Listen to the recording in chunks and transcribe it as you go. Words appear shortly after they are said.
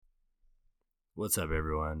What's up,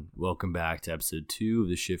 everyone? Welcome back to episode 2 of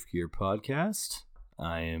the Shift Gear podcast.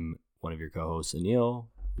 I am one of your co-hosts, Aneil.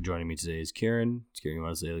 Joining me today is Kieran. Kieran, you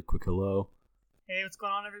want to say a quick hello? Hey, what's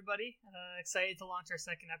going on, everybody? Excited to launch our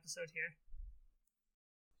second episode here.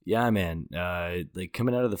 Yeah, man.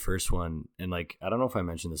 Coming out of the first one, and I don't know if I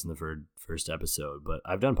mentioned this in the first episode, but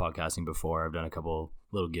I've done podcasting before. I've done a couple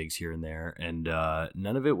little gigs here and there, and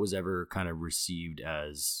none of it was ever kind of received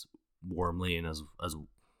as warmly and as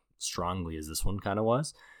strongly as this one kind of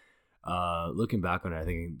was. Looking back on it, I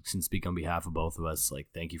think I can speak on behalf of both of us.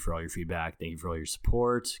 Thank you for all your feedback. Thank you for all your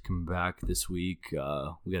support. Coming back this week,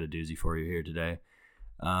 we got a doozy for you here today.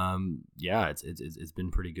 It's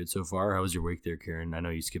been pretty good so far. How was your week there, Kieran? I know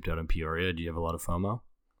you skipped out in Peoria. Do you have a lot of FOMO?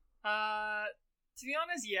 To be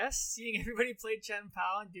honest, yes. Seeing everybody play Chen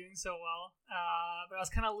Pao and doing so well. But I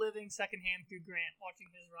was kind of living secondhand through Grant,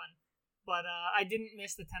 watching his run. But I didn't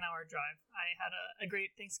miss the 10-hour drive. I had a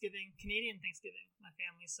great Thanksgiving, Canadian Thanksgiving, with my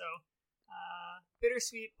family. So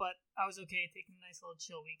bittersweet, but I was okay taking a nice little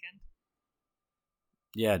chill weekend.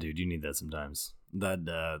 Yeah, dude, you need that sometimes.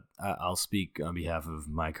 I'll speak on behalf of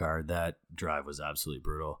my car. That drive was absolutely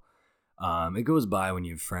brutal. It goes by when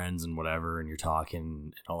you have friends and whatever, and you're talking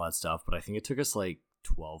and all that stuff. But I think it took us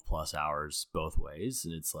 12 plus hours both ways,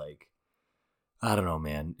 and it's I don't know,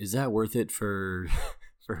 man. Is that worth it for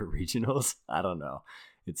regionals? I don't know.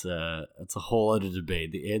 It's a whole other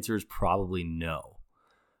debate. The answer is probably no,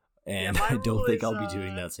 and I don't think I'll be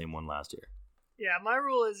doing that same one last year. Yeah, my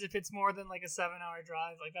rule is if it's more than a 7-hour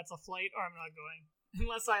drive, that's a flight, or I'm not going.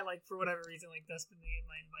 Unless I, for whatever reason, desperately need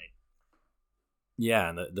my invite. Yeah,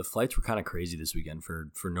 and the flights were kind of crazy this weekend for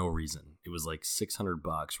no reason. It was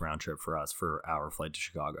 $600 round trip for us for our flight to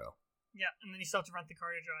Chicago. Yeah, and then you still have to rent the car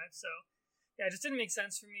to drive. So, yeah, it just didn't make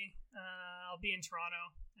sense for me. I'll be in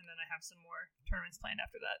Toronto, and then I have some more tournaments planned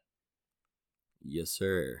after that. Yes,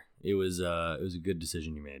 sir. It was a good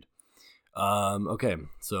decision you made. Okay,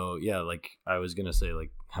 so yeah, I was gonna say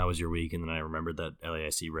how was your week, and then I remembered that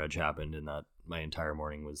LAIC Reg happened, and that my entire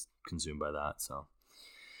morning was consumed by that. So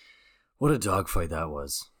what a dogfight that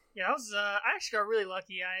was. Yeah, I actually got really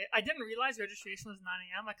lucky. I didn't realize registration was 9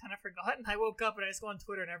 a.m. I kind of forgot, and I woke up and I just go on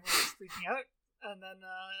Twitter and everyone was freaking out, and then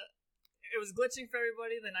it was glitching for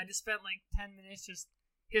everybody. Then I just spent 10 minutes just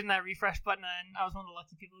hitting that refresh button, and I was one of the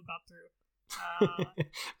lucky people who got through.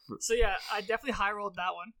 So yeah, I definitely high rolled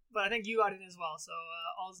that one, but I think you got it as well, so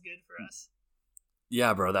all's good for us.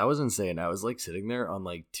 Yeah, bro, that was insane. I was sitting there on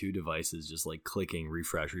two devices, just clicking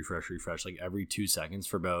refresh every 2 seconds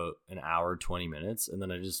for about an hour, 20 minutes, and then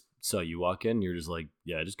I just saw you walk in. And you're just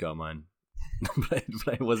yeah, I just got mine, but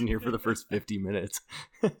I wasn't here for the first 50 minutes.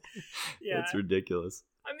 Yeah, it's ridiculous.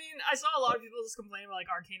 I mean, I saw a lot of people just complain about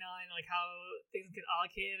Arcane and how things get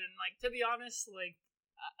allocated, and to be honest,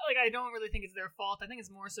 I don't really think it's their fault. I think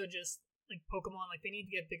it's more so just Pokemon. They need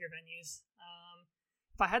to get bigger venues.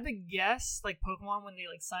 If I had to guess, Pokemon, when they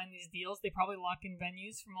sign these deals, they probably lock in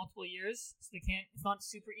venues for multiple years, so they can't. It's not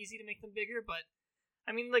super easy to make them bigger. But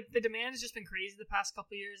I mean, the demand has just been crazy the past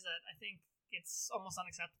couple of years that I think it's almost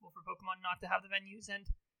unacceptable for Pokemon not to have the venues. And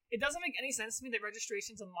it doesn't make any sense to me that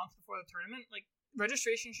registration's a month before the tournament.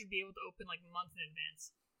 Registration should be able to open a month in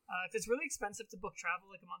advance. It's really expensive to book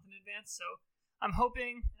travel a month in advance, so I'm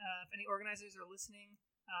hoping if any organizers are listening,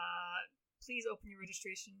 please open your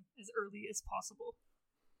registration as early as possible.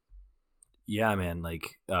 Yeah, man.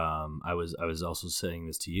 I was also saying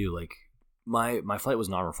this to you. My flight was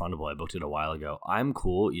non-refundable. I booked it a while ago. I'm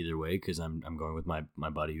cool either way because I'm going with my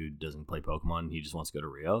buddy who doesn't play Pokemon. He just wants to go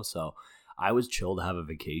to Rio. So I was chill to have a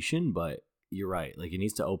vacation. But you're right. It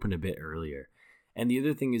needs to open a bit earlier. And the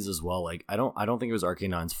other thing is as well. I don't think it was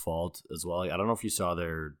Arcane9's fault as well. I don't know if you saw all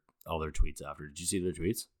their tweets after. Did you see their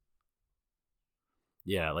tweets?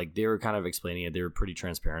 Yeah, they were kind of explaining it. They were pretty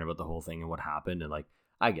transparent about the whole thing and what happened, and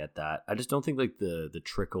I get that. I just don't think the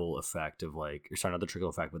trickle effect of or sorry, not the trickle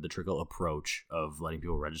effect, but the trickle approach of letting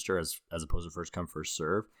people register as opposed to first come first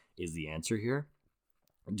serve is the answer here.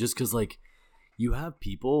 Just because you have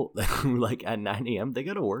people who at 9 a.m. they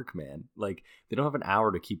gotta work, man. They don't have an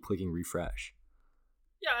hour to keep clicking refresh.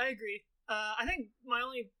 Yeah, I agree. I think my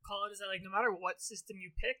only call out is that no matter what system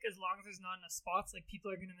you pick, as long as there's not enough spots,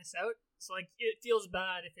 people are gonna miss out. So it feels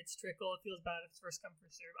bad if it's trickle, it feels bad if it's first come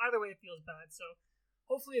first serve. Either way, it feels bad. So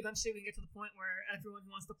hopefully, eventually, we can get to the point where everyone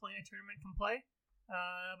who wants to play in a tournament can play.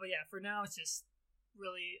 But yeah, for now, it's just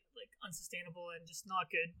really unsustainable and just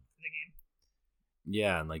not good for the game.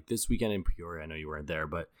 Yeah, and this weekend in Peoria, I know you weren't there,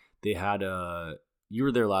 but they had you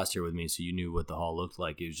were there last year with me, so you knew what the hall looked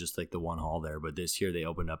like. It was just the one hall there. But this year they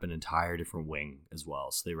opened up an entire different wing as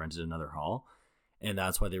well. So they rented another hall. And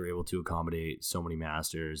that's why they were able to accommodate so many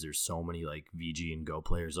masters. There's so many like VG and Go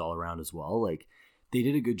players all around as well. Like they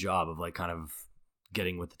did a good job of like kind of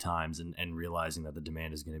getting with the times and realizing that the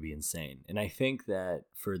demand is going to be insane. And I think that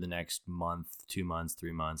for the next month, 2 months,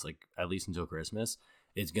 3 months, like at least until Christmas,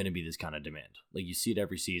 it's going to be this kind of demand. Like you see it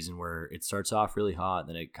every season where it starts off really hot,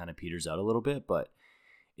 then it kind of peters out a little bit, but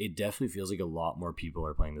it definitely feels like a lot more people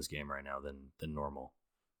are playing this game right now than normal.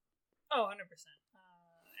 Oh, 100%.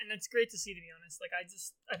 And it's great to see, to be honest. Like I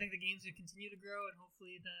think the games will continue to grow, and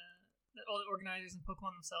hopefully all the organizers and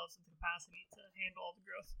Pokemon themselves have the capacity to handle all the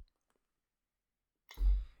growth.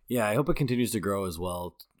 Yeah, I hope it continues to grow as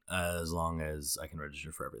well, as long as I can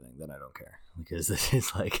register for everything. Then I don't care, because this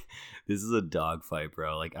is a dogfight,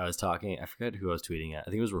 bro. Like I forget who I was tweeting at. I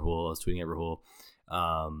think it was Rahul. I was tweeting at Rahul.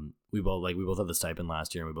 We both had the stipend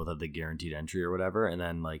last year, and we both had the guaranteed entry or whatever. And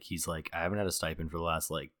then like he's like, I haven't had a stipend for the last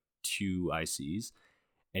like 2 ICs.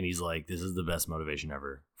 And he's like, this is the best motivation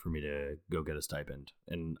ever for me to go get a stipend.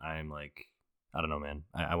 And I'm like, I don't know, man.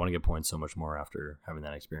 I want to get points so much more after having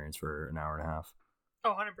that experience for an hour and a half.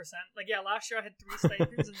 Oh, 100%. Like, yeah, last year I had 3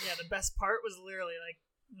 stipends, and yeah, the best part was literally, like,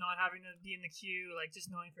 not having to be in the queue, like, just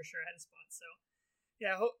knowing for sure I had a spot. So,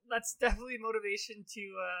 yeah, that's definitely motivation to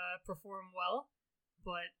perform well.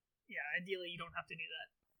 But, yeah, ideally you don't have to do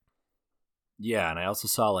that. Yeah, and I also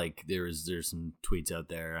saw like there's some tweets out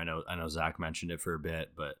there. I know Zach mentioned it for a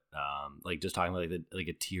bit, but like just talking about like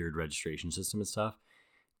a tiered registration system and stuff.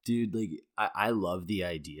 Dude, like I love the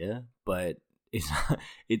idea, but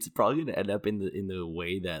it's probably gonna end up in the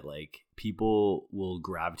way that like people will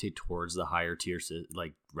gravitate towards the higher tier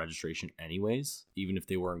like registration anyways, even if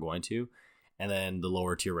they weren't going to. And then the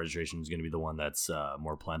lower tier registration is going to be the one that's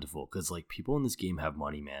more plentiful, because like people in this game have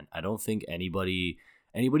money, man. I don't think anybody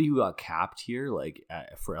who got capped here, like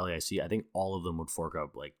for LAIC, I think all of them would fork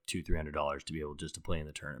up like $200-300 to be able just to play in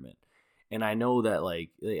the tournament. And I know that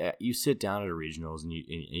like you sit down at a regionals and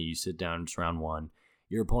you sit down, it's round 1,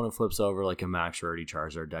 your opponent flips over like a max rarity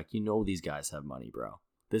Charizard deck. You know these guys have money, bro.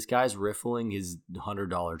 This guy's riffling his $100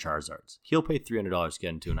 Charizards. He'll pay $300 to get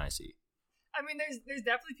into an IC. I mean, there's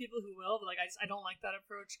definitely people who will, but like I don't like that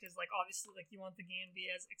approach, because like obviously like you want the game to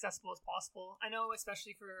be as accessible as possible. I know,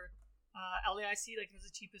 especially for LAIC, like it was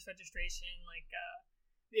the cheapest registration. Like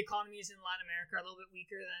the economies in Latin America are a little bit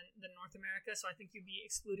weaker than North America, so I think you'd be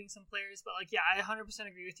excluding some players. But like, yeah, I 100%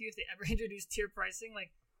 agree with you. If they ever introduce tier pricing,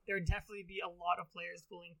 like there would definitely be a lot of players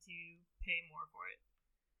willing to pay more for it.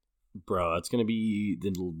 Bro, that's going to be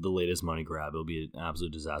the latest money grab. It'll be an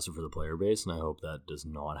absolute disaster for the player base, and I hope that does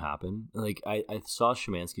not happen. Like, I saw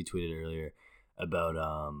Szymanski tweeted earlier about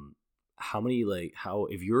how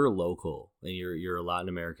if you're a local and you're a Latin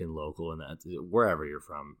American local, and that's wherever you're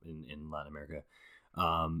from in Latin America,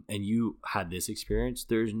 and you had this experience,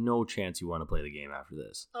 there's no chance you want to play the game after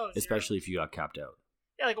this, especially if you got capped out.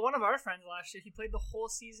 Yeah, like one of our friends last year, he played the whole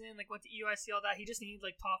season, like went to EUIC, all that. He just needed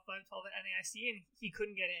like top 5, 12 at NAIC, and he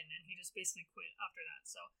couldn't get in, and he just basically quit after that.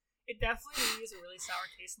 So it definitely leaves a really sour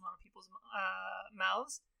taste in a lot of people's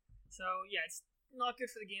mouths. So yeah, it's not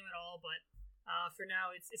good for the game at all. But for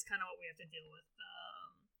now, it's kind of what we have to deal with.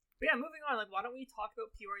 But yeah, moving on. Like, why don't we talk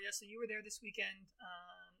about Peoria? So you were there this weekend.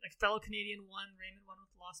 Like fellow Canadian won, Raymond won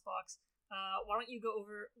with the Lost Box. Why don't you go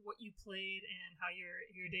over what you played and how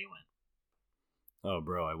your day went? Oh,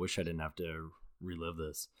 bro, I wish I didn't have to relive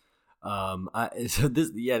this.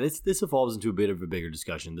 This evolves into a bit of a bigger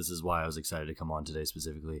discussion. This is why I was excited to come on today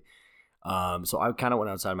specifically. So I kind of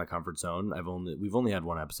went outside my comfort zone. We've only had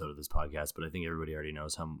one episode of this podcast, but I think everybody already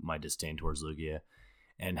knows how my disdain towards Lugia,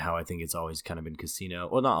 and how I think it's always kind of been casino.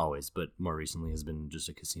 Well, not always, but more recently has been just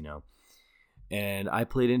a casino. And I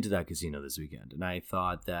played into that casino this weekend, and I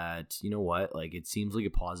thought that, you know what, like it seems like a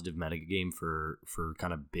positive metagame for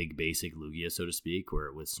kind of big basic Lugia, so to speak,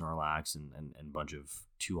 where with Snorlax and a bunch of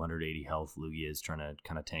 280 health Lugias trying to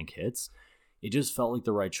kind of tank hits. It just felt like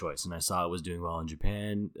the right choice, and I saw it was doing well in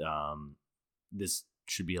Japan. This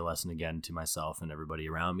should be a lesson again to myself and everybody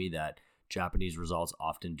around me that Japanese results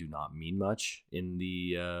often do not mean much in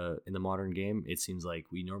the modern game. It seems like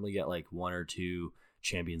we normally get like 1 or 2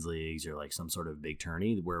 Champions Leagues or like some sort of big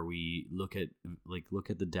tourney where we look at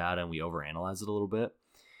the data and we overanalyze it a little bit,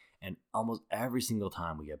 and almost every single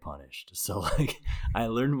time we get punished. So like I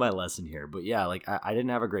learned my lesson here. But yeah, like I didn't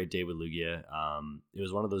have a great day with Lugia. It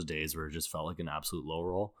was one of those days where it just felt like an absolute low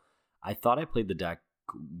roll. I thought I played the deck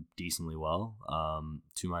decently well,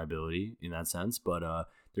 to my ability in that sense, but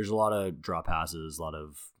there's a lot of draw passes, a lot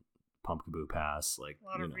of pump kaboo pass, like a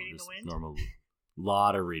lot of reading the wind. Normal.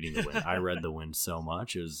 Lot of reading the wind. I read the wind so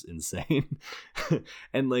much. It was insane.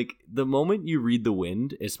 And like the moment you read the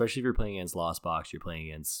wind, especially if you're playing against Lost Box, you're playing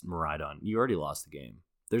against Miraidon, you already lost the game.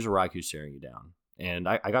 There's a Raikou staring you down. and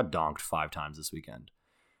I got donked 5 times this weekend.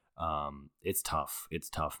 It's tough. It's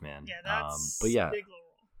tough, man. Yeah, that's but yeah, big low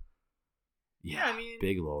roll. yeah, I mean,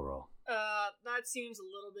 big low roll. that seems a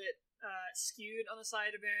little bit skewed on the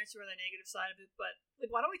side of variance or the negative side of it, but like,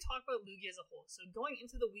 why don't we talk about Lugia as a whole? So going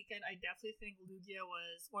into the weekend, I definitely think Lugia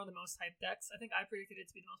was one of the most hyped decks. I think I predicted it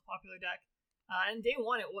to be the most popular deck. And day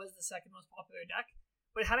one, it was the second most popular deck,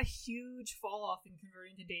 but it had a huge fall off in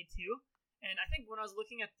converting to day two. And I think when I was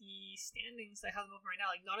looking at the standings, I have them open right now,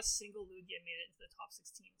 like not a single Lugia made it into the top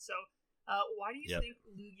 16. So why do you think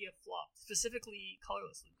Lugia flopped, specifically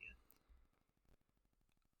colorless Lugia?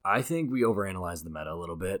 I think we overanalyzed the meta a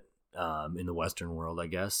little bit in the Western world, I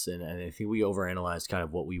guess. And I think we overanalyzed kind of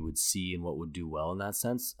what we would see and what would do well in that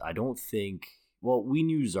sense. I don't think... Well, we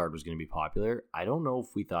knew Zard was going to be popular. I don't know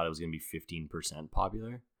if we thought it was going to be 15%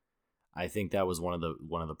 popular. I think that was one of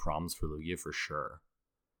the problems for Lugia for sure.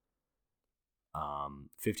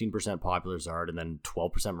 15% popular Zard and then 12%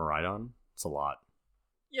 Miraidon. It's a lot.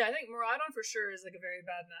 Yeah, I think Miraidon for sure is like a very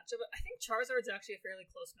bad matchup. But I think Charizard's actually a fairly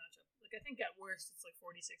close matchup. Like, I think at worst it's like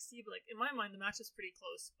 40-60, but like in my mind the matchup's pretty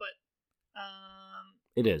close. But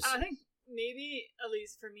it is. I think maybe at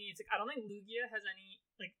least for me, it's like I don't think Lugia has any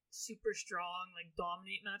like super strong like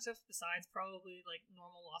dominate matchups besides probably like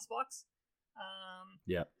normal Lost Box.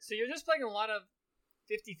 Yeah. So you're just playing a lot of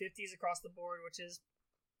 50-50s across the board, which is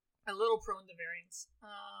a little prone to variance.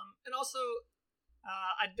 And also,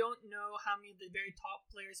 I don't know how many of the very top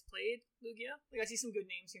players played Lugia. Like I see some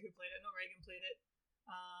good names here who played it. I know Reagan played it.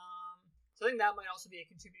 So I think that might also be a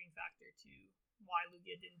contributing factor to why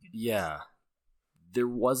Lugia didn't do the best. There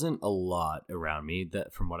wasn't a lot around me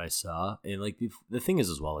that from what I saw. And like the thing is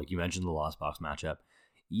as well, like you mentioned the Lost Box matchup,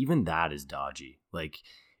 even that is dodgy. Like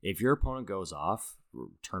if your opponent goes off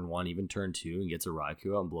turn 1, even turn 2 and gets a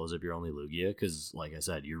Raikou out and blows up your only Lugia, because like I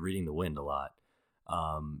said, you're reading the wind a lot,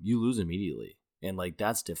 you lose immediately. And like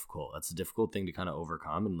that's difficult. That's a difficult thing to kind of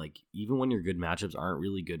overcome. And like even when your good matchups aren't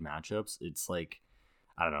really good matchups, it's like,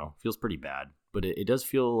 I don't know, feels pretty bad. But it does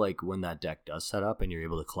feel like when that deck does set up and you're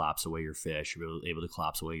able to collapse away your fish, you're able to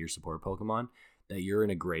collapse away your support Pokemon, that you're in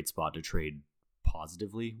a great spot to trade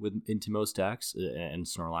positively into most decks, and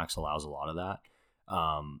Snorlax allows a lot of that.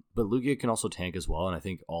 But Lugia can also tank as well, and I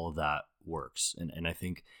think all of that works. And I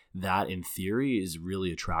think that in theory is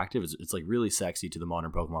really attractive. It's like really sexy to the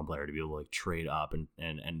modern Pokemon player to be able to like trade up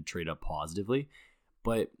and trade up positively.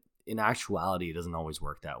 But in actuality, it doesn't always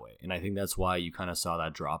work that way. And I think that's why you kind of saw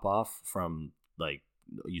that drop off from, like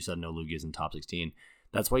you said, no Lugias in top 16.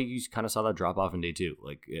 That's why you kind of saw that drop off in day 2.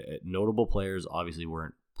 Like notable players obviously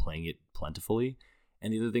weren't playing it plentifully.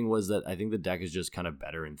 And the other thing was that I think the deck is just kind of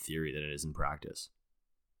better in theory than it is in practice.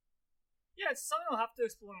 Yeah, it's something I'll have to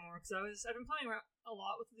explore more because I've been playing a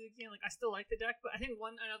lot with Lugia. Like I still like the deck, but I think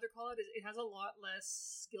another call out is it has a lot less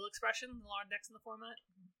skill expression than a lot of decks in the format.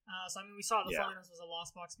 So I mean, we saw the finals was a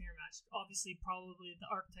Lost Box mirror match. Obviously, probably the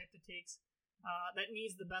archetype that takes that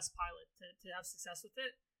needs the best pilot to have success with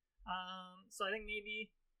it. So I think maybe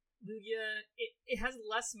Lugia it has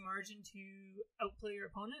less margin to outplay your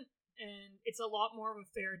opponent, and it's a lot more of a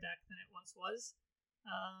fair deck than it once was.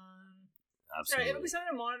 Absolutely. Yeah, it'll be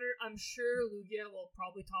something to monitor. I'm sure Lugia will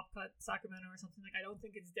probably top cut Sacramento or something. Like I don't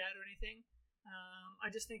think it's dead or anything. I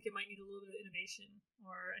just think it might need a little bit of innovation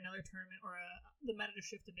or another tournament or the meta to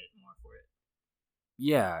shift a bit more for it.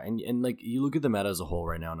 Yeah, and like you look at the meta as a whole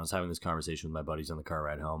right now, and I was having this conversation with my buddies on the car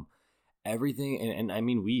ride home. Everything, and I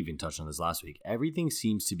mean, we even touched on this last week. Everything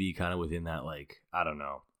seems to be kind of within that, like, I don't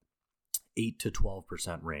know, 8 to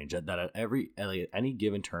 12% range. That at any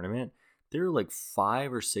given tournament, there are like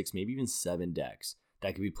 5 or 6, maybe even 7 decks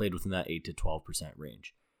that could be played within that 8 to 12%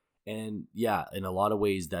 range. And yeah, in a lot of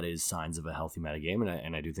ways, that is signs of a healthy metagame,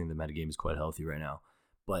 and I do think the metagame is quite healthy right now.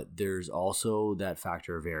 But there's also that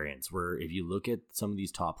factor of variance, where if you look at some of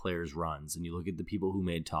these top players' runs, and you look at the people who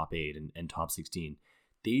made top 8 and top 16,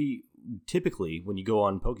 they typically, when you go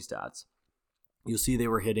on PokeStats, you'll see they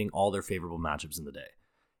were hitting all their favorable matchups in the day.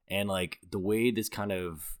 And like the way this kind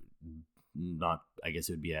of, not, I guess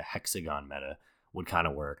it would be a hexagon meta would kind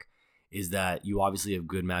of work, is that you obviously have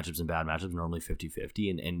good matchups and bad matchups, normally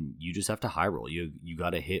 50-50, and you just have to high roll. You got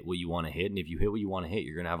to hit what you want to hit, and if you hit what you want to hit,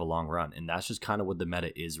 you're going to have a long run, and that's just kind of what the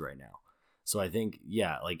meta is right now. So I think,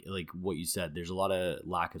 yeah, like what you said, there's a lot of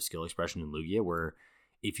lack of skill expression in Lugia, where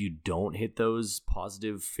if you don't hit those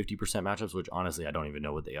positive 50% matchups, which honestly I don't even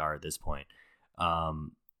know what they are at this point,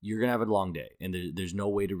 you're going to have a long day, and there's no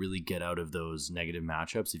way to really get out of those negative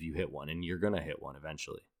matchups if you hit one, and you're going to hit one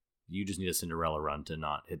eventually. You just need a Cinderella run to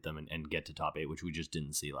not hit them and get to top 8, which we just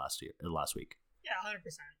didn't see last week. Yeah, 100%.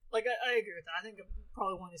 Like, I agree with that. I think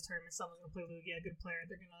probably one of these tournaments, someone's going to play Lugia, a good player.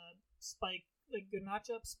 They're going to spike like good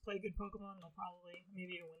matchups, play good Pokemon, they'll probably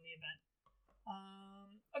maybe even win the event.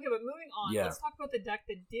 Okay, but moving on, let's talk about the deck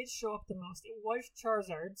that did show up the most. It was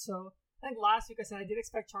Charizard. So I think last week I said I did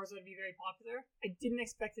expect Charizard to be very popular. I didn't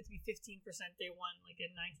expect it to be 15% day one, like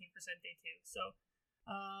at 19% day two. So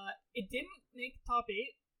it didn't make top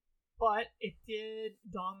 8, but it did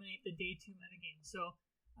dominate the day 2 metagame. So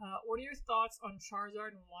what are your thoughts on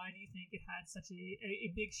Charizard, and why do you think it had such a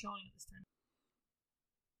big showing at this tournament?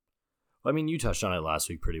 I mean, you touched on it last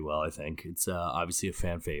week pretty well, I think. It's obviously a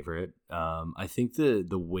fan favorite. I think the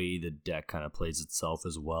way the deck kind of plays itself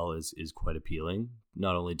as well is quite appealing,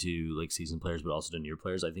 not only to like seasoned players, but also to new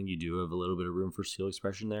players. I think you do have a little bit of room for skill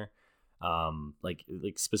expression there. Like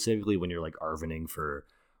specifically when you're like Arvening for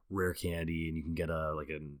rare candy and you can get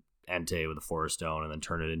an Entei with a Forest Stone and then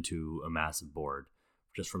turn it into a massive board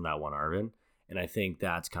just from that one Arven. And I think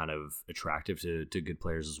that's kind of attractive to good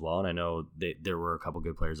players as well. And I know there were a couple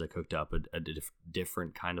good players that cooked up a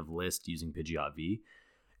different kind of list using Pidgeot V.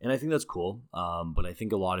 And I think that's cool. But I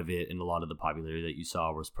think a lot of it and a lot of the popularity that you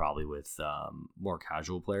saw was probably with more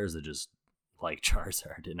casual players that just like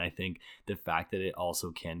Charizard. And I think the fact that it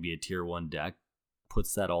also can be a tier 1 deck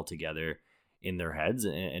puts that all together in their heads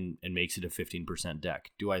and makes it a 15%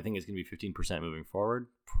 deck. Do I think it's going to be 15% moving forward?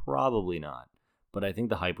 Probably not. But I think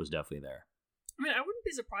the hype was definitely there. I mean, I wouldn't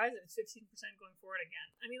be surprised if it's 15% going forward again.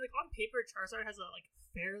 I mean, like, on paper, Charizard has a, like,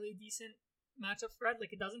 fairly decent matchup spread. Like,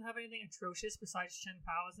 it doesn't have anything atrocious besides Chen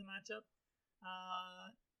Pao as a matchup.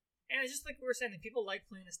 And it's just like we were saying, that people like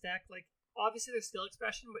playing this deck. Like, obviously there's skill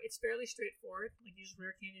expression, but it's fairly straightforward. Like, you just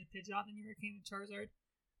rare candy to Pidgeot, then you rare candy to Charizard.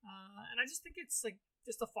 And I just think it's, like,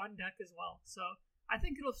 just a fun deck as well. So, I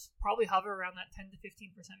think it'll probably hover around that 10 to 15%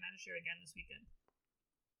 mana share again this weekend.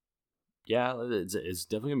 Yeah, it's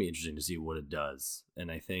definitely going to be interesting to see what it does.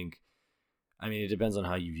 And I think, I mean, it depends on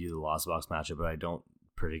how you view the Lost Box matchup, but I don't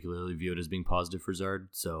particularly view it as being positive for Zard.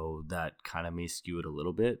 So that kind of may skew it a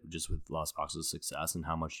little bit just with Lost Box's success and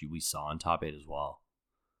how much we saw in top 8 as well.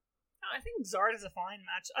 I think Zard is a fine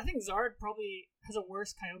match. I think Zard probably has a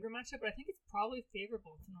worse Kyogre matchup, but I think it's probably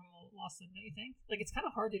favorable to normal Lost, don't you think? Like, it's kind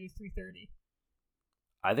of hard to do 330.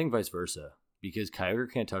 I think vice versa. Because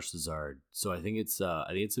Kyogre can't touch the Zard, so I think it's a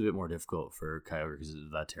bit more difficult for Kyogre because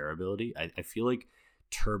of that Terra ability. I feel like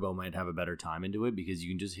Turbo might have a better time into it because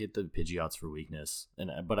you can just hit the Pidgeots for weakness.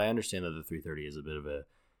 But I understand that the 330 is a bit of a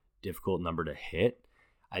difficult number to hit.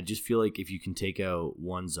 I just feel like if you can take out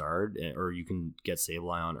one Zard, or you can get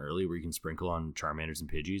Sableye on early where you can sprinkle on Charmanders and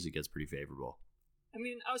Pidgeys, it gets pretty favorable. I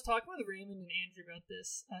mean, I was talking with Raymond and Andrew about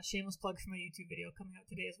this. Shameless plug for my YouTube video coming out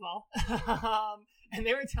today as well. And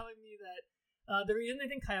they were telling me that the reason they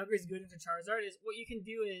think Kyogre is good into Charizard is what you can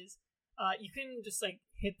do is you can just like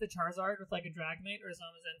hit the Charizard with like a Dragonite or a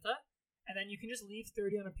Zamazenta, and then you can just leave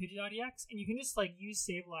 30 on a Pidgeot EX, and you can just like use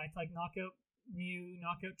Sableye to like knock out Mew,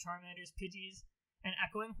 knock out Charmanders, Pidgeys, and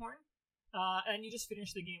Echoing Horn, and you just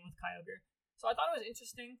finish the game with Kyogre. So I thought it was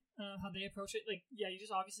interesting how they approach it. Like, yeah, you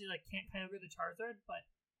just obviously like can't Kyogre the Charizard, but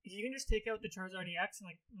if you can just take out the Charizard EX and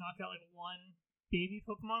like knock out like one baby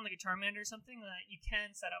Pokemon, like a Charmander or something, you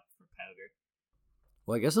can set up for Kyogre.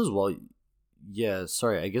 Well, I guess as well,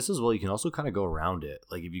 you can also kind of go around it.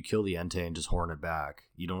 Like, if you kill the Entei and just horn it back,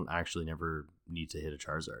 you don't actually never need to hit a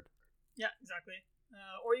Charizard. Yeah, exactly.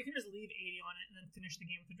 Or you can just leave 80 on it and then finish the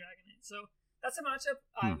game with the Dragonite. So that's a matchup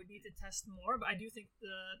I would need to test more, but I do think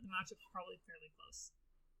the matchup's probably fairly close.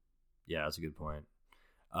 Yeah, that's a good point.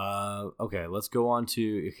 Okay, let's go on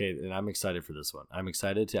to, and I'm excited for this one. I'm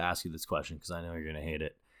excited to ask you this question because I know you're going to hate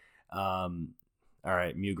it. All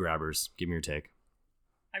right, Mew Grabbers, give me your take.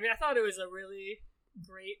 I mean, I thought it was a really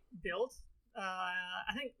great build.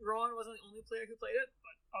 I think Rowan wasn't the only player who played it,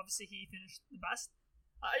 but obviously he finished the best.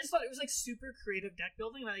 I just thought it was like super creative deck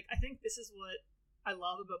building. Like, I think this is what I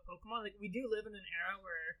love about Pokemon. Like, we do live in an era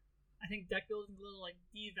where I think deck building is a little like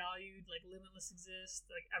devalued. Like, Limitless exists.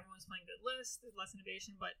 Like, everyone's playing good lists. There's less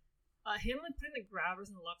innovation, but him like putting the Grabbers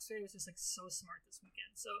in the Luxray was just like so smart this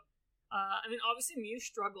weekend. So, I mean, obviously Mew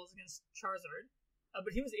struggles against Charizard.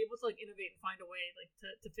 But he was able to like innovate and find a way like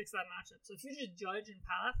to fix that matchup. So if you just judge and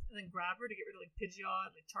path and then grab her to get rid of like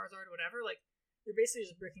Pidgeot, like Charizard, or whatever, like you're basically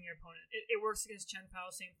just bricking your opponent. It works against Chen Pao,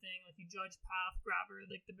 same thing. Like you judge path, grab her,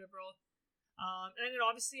 like the Bibarel. And it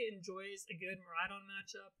obviously enjoys a good Miraidon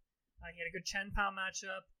matchup. He had a good Chen Pao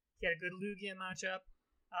matchup. He had a good Lugia matchup.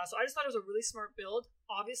 So I just thought it was a really smart build.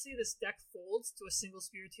 Obviously this deck folds to a single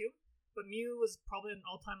Spiritomb, but Mew was probably an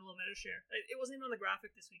all-time low meta share. It wasn't even on the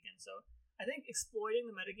graphic this weekend, so I think exploiting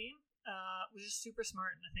the metagame was just super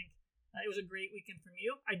smart, and I think it was a great weekend for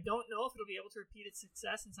Mew. I don't know if it'll be able to repeat its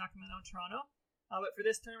success in Sacramento and Toronto, but for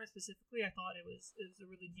this tournament specifically, I thought it was a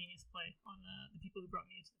really genius play on the people who brought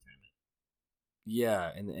Mew to the tournament. Yeah,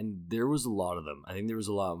 and there was a lot of them. I think there was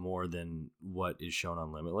a lot more than what is shown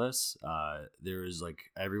on Limitless. There was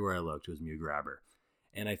like everywhere I looked was Mew Grabber.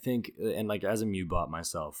 And I think, and like as a Mew bot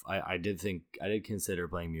myself, I did consider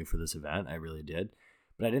playing Mew for this event. I really did.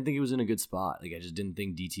 But I didn't think it was in a good spot. Like I just didn't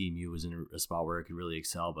think DT Mew was in a spot where it could really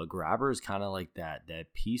excel. But Grabber is kind of like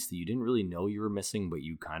that piece that you didn't really know you were missing, but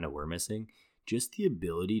you kind of were missing. Just the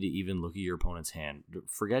ability to even look at your opponent's hand.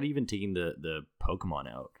 Forget even taking the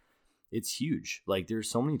Pokemon out. It's huge. Like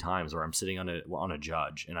there's so many times where I'm sitting on a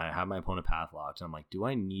judge and I have my opponent path locked and I'm like, do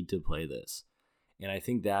I need to play this? And I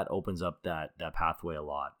think that opens up that pathway a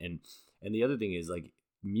lot. And the other thing is like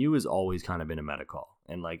Mew has always kind of been a meta call.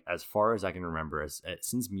 And like as far as I can remember,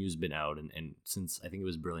 since Mew's been out and since I think it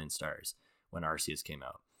was Brilliant Stars when Arceus came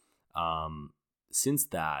out, since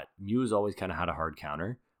that Mew has always kind of had a hard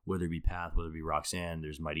counter, whether it be Path, whether it be Roxanne.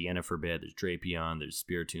 There's Mighty Forbid, there's Drapion, there's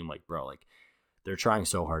Spiritomb. Like bro, like they're trying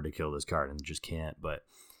so hard to kill this card and just can't. But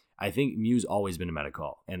I think Mew's always been a meta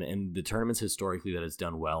call. And the tournaments historically that it's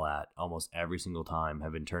done well at almost every single time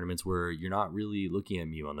have been tournaments where you're not really looking at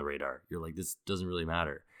Mew on the radar. You're like, this doesn't really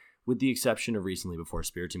matter. With the exception of recently before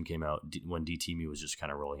Spiritomb came out, when DT Mew was just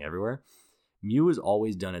kind of rolling everywhere. Mew has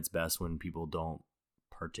always done its best when people don't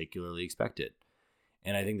particularly expect it.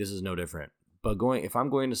 And I think this is no different. But if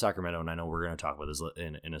I'm going to Sacramento, and I know we're going to talk about this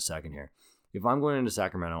in a second here. If I'm going into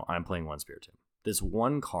Sacramento, I'm playing one Spiritomb. This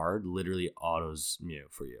one card literally autos Mew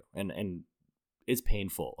for you. And it's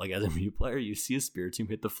painful. Like as a Mew player, you see a Spiritomb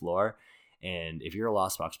hit the floor. And if you're a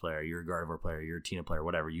Lost Box player, you're a Gardevoir player, you're a Tina player,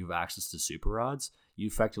 whatever, you have access to Super Rods, you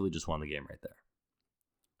effectively just won the game right there.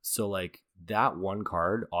 So like that one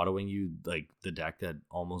card autoing you like the deck that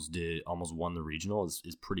almost won the regional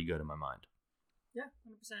is pretty good in my mind. Yeah,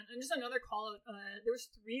 100%. And just another call out, there was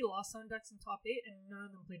 3 Lost Zone decks in top 8 and none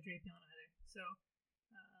of them played Drapion either.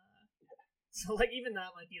 So like even that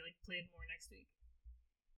might be like played more next week.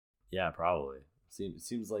 Yeah, probably.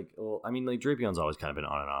 Seems like, well, I mean, like Drapion's always kind of been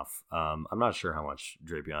on and off. I'm not sure how much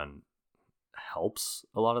Drapion helps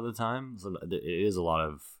a lot of the time. So it is a lot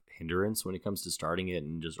of hindrance when it comes to starting it,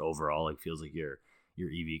 and just overall, like feels like your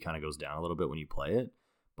EV kind of goes down a little bit when you play it.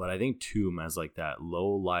 But I think Tomb as like that low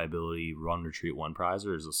liability run retreat one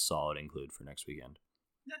prizer is a solid include for next weekend.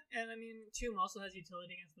 Yeah, and I mean Tomb also has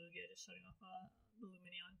utility against Lugia, just shutting off the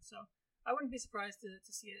Luminion. So I wouldn't be surprised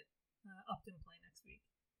to see it upped in play next week.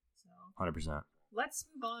 So 100%. Let's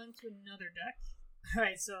move on to another deck. All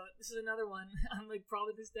right, so this is another one. I'm like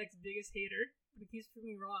probably this deck's biggest hater, but it keeps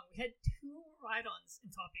proving me wrong. We had 2 Rhydons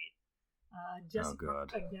in top 8.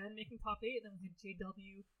 Jessica again making top 8. Then we had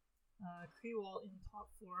JW, Creewall in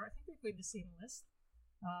top 4. I think they played the same list.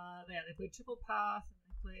 They played Triple Path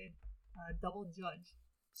and they played Double Judge.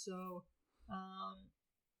 So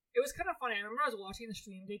it was kind of funny. I remember I was watching the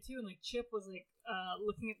stream day 2, and like Chip was like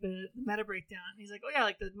looking at the meta breakdown. And he's like, "Oh yeah,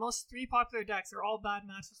 like the most 3 popular decks are all bad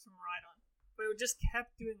matches from Rhydon." But it just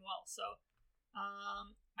kept doing well. So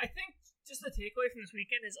I think just the takeaway from this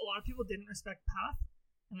weekend is a lot of people didn't respect Path,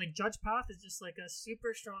 and like Judge Path is just like a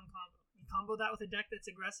super strong combo. You combo that with a deck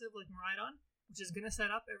that's aggressive like Miraidon, which is gonna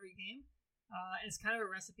set up every game, and it's kind of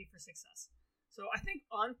a recipe for success. So I think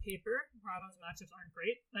on paper, Miraidon's matchups aren't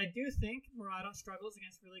great, and I do think Miraidon struggles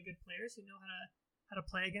against really good players who know how to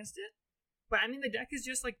play against it. But I mean, the deck is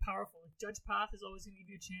just like powerful. Like, Judge Path is always going to give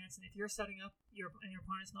you a chance, and if you're setting up and your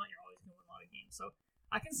opponent's not, you're always going to win a lot of games. So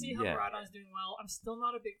I can see how Miraidon is doing well. I'm still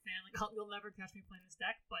not a big fan. Like you'll never catch me playing this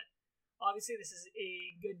deck, but obviously this is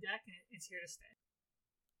a good deck, and it's here to stay.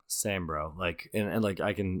 Same, bro. Like, and like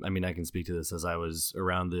I can speak to this as I was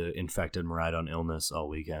around the infected Miraidon illness all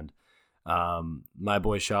weekend. My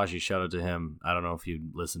boy Shashi, shout out to him. I don't know if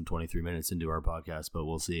you listened 23 minutes into our podcast, but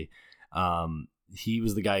we'll see. He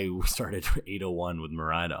was the guy who started 801 with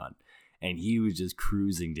Miraidon, and he was just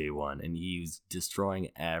cruising day 1, and he was destroying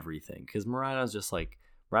everything because Miraidon's just like,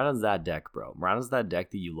 Miraidon's that deck, bro. Miraidon's that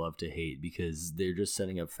deck that you love to hate because they're just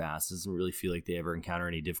setting up fast. It doesn't really feel like they ever encounter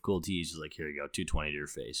any difficulty. He's just like, here you go, 220 to your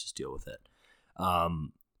face, just deal with it.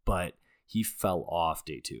 But he fell off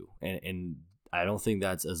day 2, and I don't think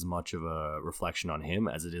that's as much of a reflection on him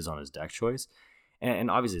as it is on his deck choice.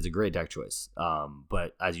 And obviously, it's a great deck choice.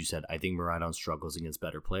 But as you said, I think Miraidon struggles against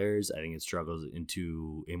better players. I think it struggles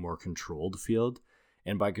into a more controlled field.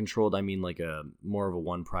 And by controlled, I mean like a more of a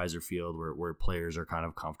one prizer field where players are kind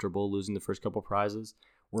of comfortable losing the first couple prizes.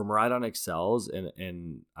 Where Miraidon excels,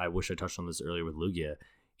 and I wish I touched on this earlier with Lugia,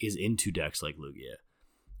 is into decks like Lugia,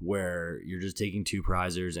 where you're just taking 2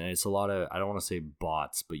 prizers, and it's a lot of, I don't want to say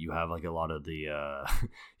bots, but you have like a lot of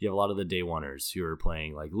the day oneers who are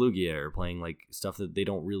playing like Lugia or playing like stuff that they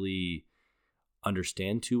don't really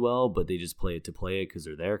understand too well, but they just play it to play it because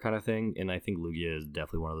they're there kind of thing. And I think Lugia is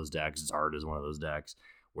definitely one of those decks. Zard is one of those decks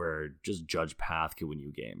where just Judge Path can win you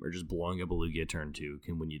a game, or just blowing up a Lugia turn 2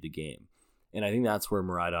 can win you the game. And I think that's where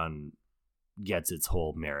Miraidon gets its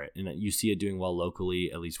whole merit. And you see it doing well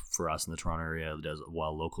locally, at least for us in the Toronto area. It does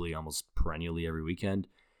well locally almost perennially every weekend.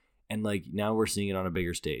 And like now we're seeing it on a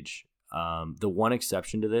bigger stage. The one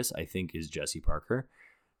exception to this, I think, is Jesse Parker,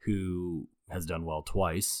 who has done well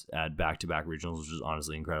twice at back-to-back regionals, which is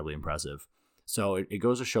honestly incredibly impressive. So it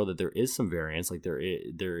goes to show that there is some variance, like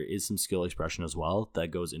there is some skill expression as well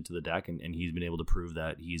that goes into the deck, and he's been able to prove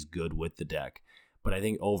that he's good with the deck. But I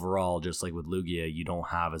think overall, just like with Lugia, you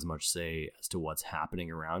don't have as much say as to what's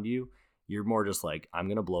happening around you. You're more just like, I'm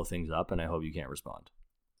going to blow things up, and I hope you can't respond.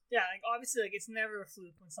 Yeah, like obviously, like it's never a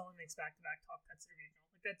fluke when someone makes back-to-back top cuts at a regional.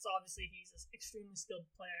 Like that's obviously he's an extremely skilled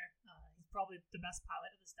player. He's probably the best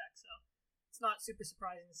pilot of this deck, so it's not super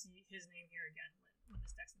surprising to see his name here again when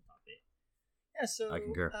this deck's in the top 8. Yeah, so I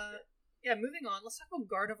concur. Moving on, let's talk about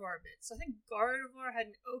Gardevoir a bit. So I think Gardevoir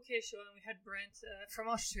had an okay showing. We had Brent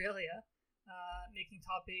from Australia making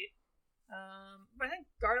top 8. But I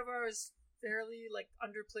think Gardevoir is fairly like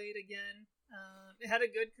underplayed again. It had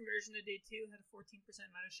a good conversion to day 2, had a 14%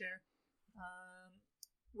 meta share.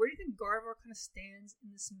 Where do you think Gardevoir kind of stands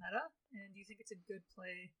in this meta, and do you think it's a good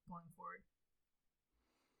play going forward?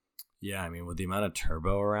 Yeah, I mean, with the amount of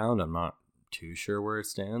turbo around, I'm not too sure where it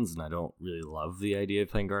stands, and I don't really love the idea of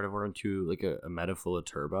playing Gardevoir into like a meta full of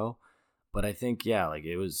turbo. But I think, yeah, like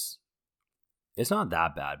it's not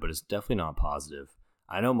that bad, but it's definitely not positive.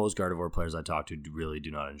 I know most Gardevoir players I talk to really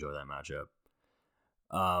do not enjoy that matchup.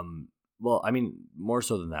 Well, I mean, more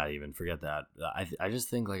so than that even, forget that. I just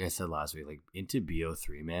think, like I said last week, like into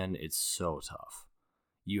BO3, man, it's so tough.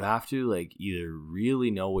 You have to like either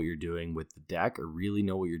really know what you're doing with the deck or really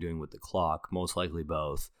know what you're doing with the clock, most likely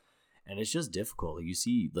both. And it's just difficult. Like, you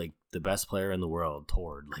see like the best player in the world,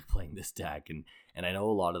 Tord, like playing this deck. And I know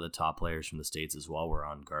a lot of the top players from the States as well were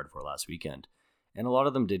on Gardevoir last weekend. And a lot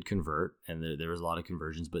of them did convert, and there was a lot of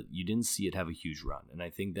conversions, but you didn't see it have a huge run. And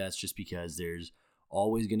I think that's just because there's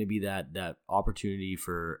always going to be that opportunity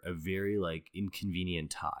for a very like inconvenient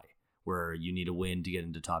tie where you need a win to get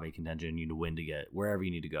into top 8 contention, you need a win to get wherever you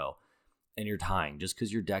need to go, and you're tying just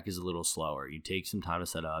because your deck is a little slower. You take some time to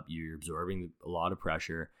set up, you're absorbing a lot of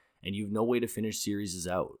pressure, and you have no way to finish series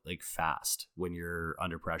out like fast when you're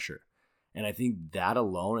under pressure. And I think that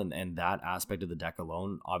alone and that aspect of the deck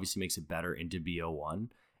alone obviously makes it better into BO1.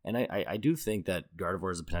 And I do think that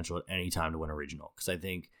Gardevoir has the potential at any time to win a regional, because I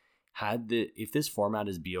think if this format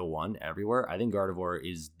is BO1 everywhere, I think Gardevoir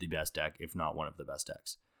is the best deck, if not one of the best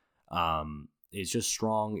decks. It's just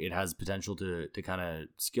strong. It has potential to kind of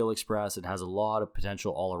skill express. It has a lot of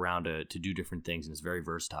potential all around to do different things, and it's very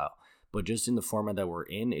versatile. But just in the format that we're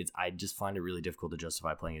in, I just find it really difficult to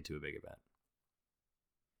justify playing it to a big event.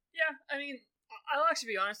 Yeah, I mean, I'll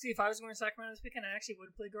actually be honest with you. If I was going to Sacramento this weekend, I actually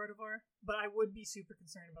would play Gardevoir, but I would be super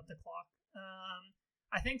concerned about the clock.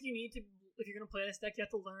 I think you need to, if you're going to play this deck, you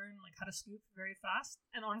have to learn like how to scoop very fast,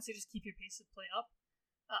 and honestly, just keep your pace of play up.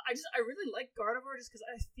 I really like Gardevoir just because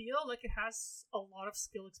I feel like it has a lot of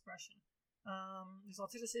skill expression. There's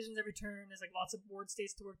lots of decisions every turn. There's like lots of board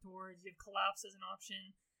states to work towards. You have Collapse as an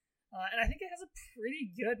option, and I think it has a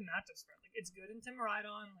pretty good matchup spread. Like it's good into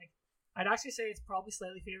Miraidon. Like I'd actually say it's probably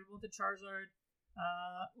slightly favorable to Charizard.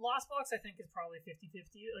 Lost Box I think is probably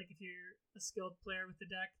 50-50. Like if you're a skilled player with the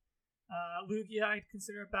deck. Lugia I'd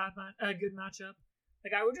consider a good matchup.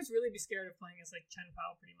 Like I would just really be scared of playing as like Chen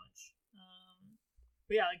Pao pretty much.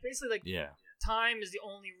 But yeah, like basically like time is the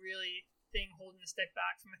only really thing holding this deck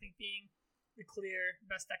back from I think being the clear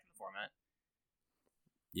best deck in the format.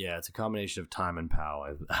 Yeah, it's a combination of time and Pao.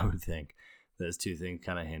 I would think those two things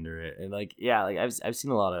kind of hinder it. And like like I've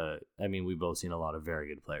seen a lot of. I mean, we've both seen a lot of very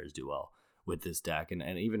good players do well with this deck, and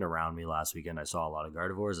even around me last weekend, I saw a lot of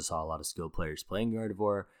Gardevoirs. I saw a lot of skilled players playing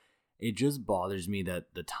Gardevoir. It just bothers me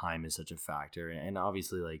that the time is such a factor, and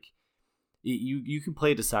obviously, like you can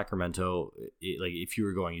play to Sacramento. Like if you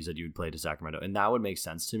were going, you said you would play to Sacramento, and that would make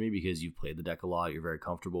sense to me because you've played the deck a lot. You're very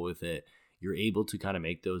comfortable with it. You're able to kind of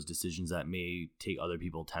make those decisions that may take other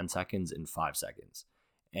people 10 seconds in 5 seconds,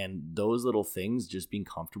 and those little things, just being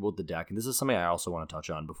comfortable with the deck. And this is something I also want to touch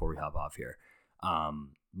on before we hop off here.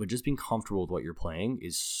 But just being comfortable with what you're playing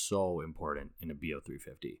is so important in a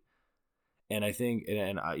BO350. And I think,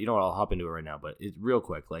 and you know what, I'll hop into it right now, but it's real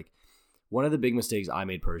quick. Like one of the big mistakes I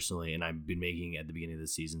made personally, and I've been making at the beginning of the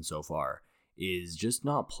season so far, is just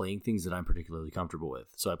not playing things that I'm particularly comfortable with.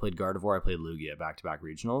 So I played Gardevoir, I played Lugia back-to-back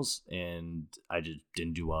regionals, and I just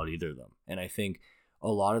didn't do well at either of them. And I think a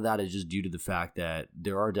lot of that is just due to the fact that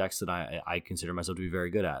there are decks that I consider myself to be very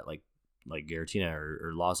good at, like like Giratina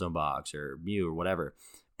or Lost Zone Box or Mew or whatever.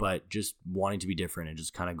 But just wanting to be different and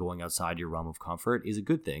just kind of going outside your realm of comfort is a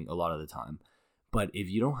good thing a lot of the time. But if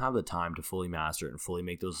you don't have the time to fully master it and fully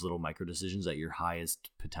make those little micro decisions at your highest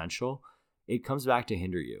potential, it comes back to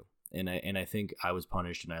hinder you. And I think I was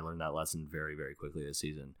punished, and I learned that lesson very, very quickly this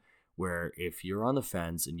season. Where if you're on the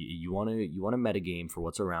fence and you want to metagame for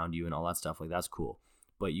what's around you and all that stuff, like that's cool.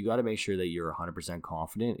 But you got to make sure that you're 100%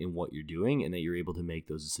 confident in what you're doing and that you're able to make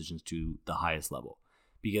those decisions to the highest level.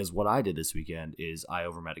 Because what I did this weekend is I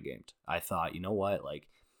over metagamed. I thought, you know what, like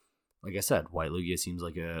I said, White Lugia seems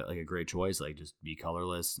like a great choice. Like just be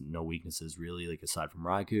colorless, no weaknesses really. Like aside from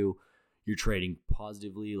Raikou, you're trading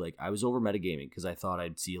positively. Like I was over metagaming because I thought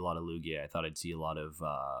I'd see a lot of Lugia. I thought I'd see a lot of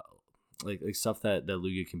like stuff that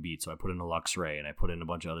Lugia can beat. So I put in a Luxray and I put in a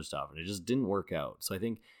bunch of other stuff, and it just didn't work out. So I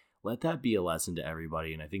think let that be a lesson to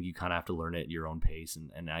everybody, and I think you kind of have to learn it at your own pace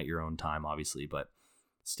and at your own time, obviously. But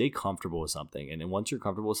stay comfortable with something, and once you're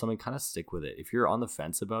comfortable with something, kind of stick with it. If you're on the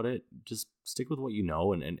fence about it, just stick with what you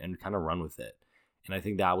know and kind of run with it. And I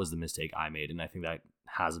think that was the mistake I made, and I think that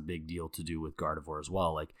has a big deal to do with Gardevoir as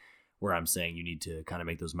well. Like where I'm saying you need to kind of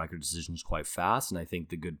make those micro decisions quite fast. And I think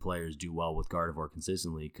the good players do well with Gardevoir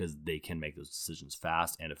consistently because they can make those decisions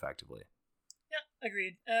fast and effectively. Yeah,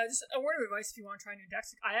 agreed. Just a word of advice if you want to try new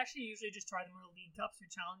decks. I actually usually just try them with League Cups or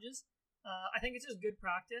challenges. I think it's just good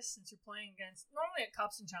practice since you're playing against, normally at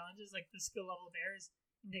Cups and challenges, like the skill level there is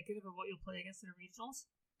indicative of what you'll play against in the regionals.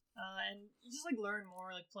 And you just like learn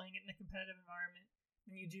more like playing it in a competitive environment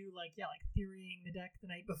than you do like theorying the deck the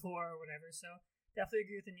night before or whatever. So definitely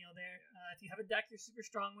agree with Aneil there. If you have a deck you're super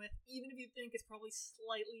strong with, even if you think it's probably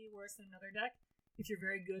slightly worse than another deck, if you're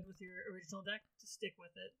very good with your original deck, just stick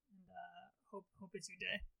with it and hope it's your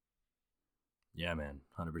day. Yeah, man,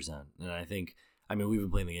 100%. And I think, I mean, we've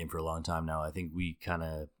been playing the game for a long time now. I think we kind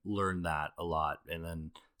of learned that a lot, and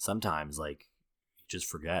then sometimes like you just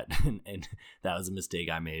forget. and that was a mistake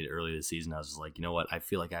I made early this season. I was just like, you know what? I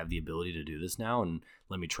feel like I have the ability to do this now, and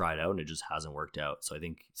let me try it out. And it just hasn't worked out. So I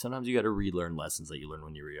think sometimes you got to relearn lessons that you learned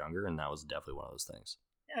when you were younger, and that was definitely one of those things.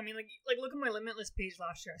 Yeah, I mean, like look at my Limitless page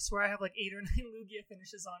last year. I swear I have like 8 or 9 Lugia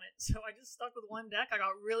finishes on it. So I just stuck with one deck. I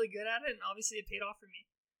got really good at it, and obviously it paid off for me.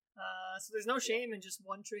 So there's no shame in just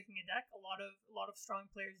one tricking a deck. A lot of strong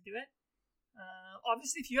players do it.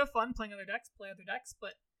 Obviously, if you have fun playing other decks, play other decks.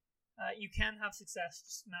 But you can have success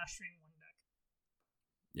just mastering one deck.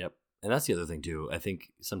 Yep, and that's the other thing too. I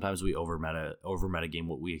think sometimes we over meta game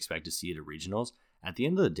what we expect to see at a regionals. At the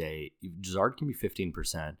end of the day, Zard can be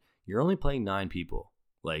 15%. You're only playing 9 people.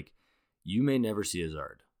 Like, you may never see a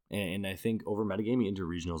Zard. And I think over metagaming into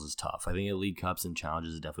regionals is tough. I think at League Cups and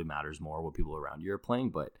challenges, it definitely matters more what people around you are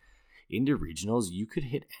playing. But into regionals, you could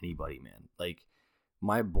hit anybody, man. Like,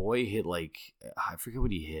 my boy hit, like, I forget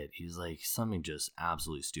what he hit. He was like something just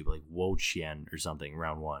absolutely stupid, like Wo Chien or something,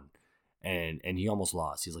 round 1. And he almost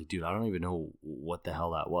lost. He's like, dude, I don't even know what the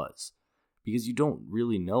hell that was. Because you don't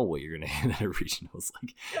really know what you're going to hit at regionals.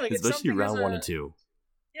 Like especially round 1 and 2.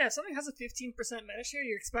 Yeah, if something has a 15% meta share,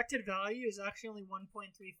 your expected value is actually only 1.35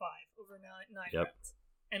 over 9 rounds.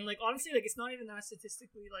 And like honestly, like it's not even that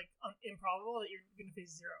statistically like improbable that you're going to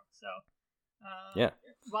face 0. So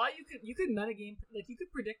while you could metagame, like you could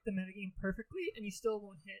predict the metagame perfectly, and you still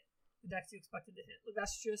won't hit the decks you expected to hit. Like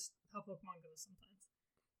that's just how Pokemon goes sometimes.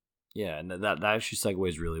 Yeah, and that actually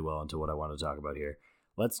segues really well into what I want to talk about here.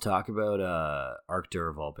 Let's talk about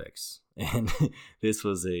Arctura Vulpix, and this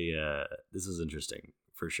was interesting.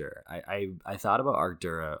 For sure. I thought about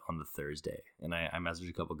Arctura on the Thursday, and I messaged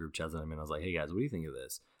a couple group chats and I was like, hey guys, what do you think of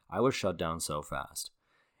this? I was shut down so fast.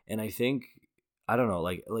 And I think, I don't know,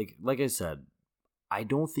 like I said, I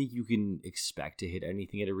don't think you can expect to hit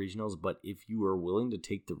anything at a regionals, but if you are willing to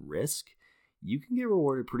take the risk, you can get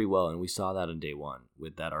rewarded pretty well. And we saw that on day 1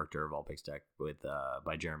 with that Arctura Vulpix deck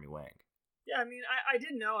by Jeremy Wang. Yeah, I mean, I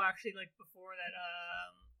didn't know actually like before that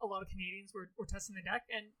a lot of Canadians were testing the deck,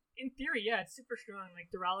 and in theory, yeah, it's super strong. Like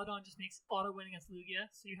Duraludon just makes auto win against Lugia,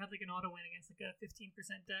 so you have like an auto win against like a 15%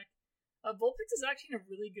 deck. Vulpix is actually in a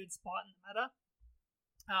really good spot in the meta.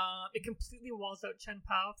 It completely walls out Chen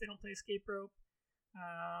Pao if they don't play Escape Rope.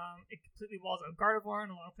 It completely walls out Gardevoir, and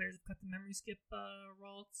a lot of players have cut the memory skip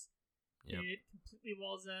Ralts. Yep. It completely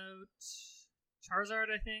walls out Charizard,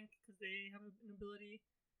 I think, because they have an ability.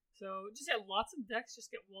 So just lots of decks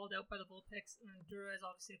just get walled out by the Vulpix, and then Dura is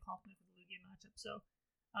obviously a compliment for the Lugia matchup. So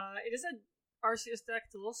it is an Arceus deck.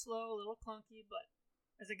 It's a little slow, a little clunky, but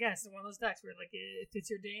as I guess, it's one of those decks where like if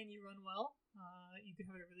it's your day and you run well, you could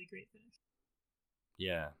have a really great finish.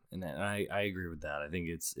 Yeah, and I agree with that. I think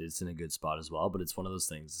it's in a good spot as well, but it's one of those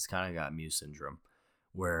things. It's kind of got Mew syndrome,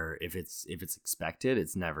 where if it's expected,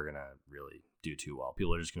 it's never gonna really do too well.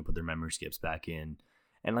 People are just gonna put their memory skips back in.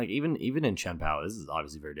 And like even in Chen Pao, this is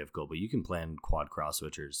obviously very difficult, but you can plan quad cross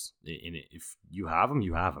switchers. If you have them,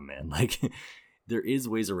 you have them, man. Like there is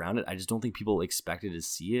ways around it. I just don't think people expected to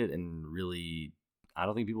see it, and really, I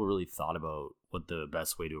don't think people really thought about what the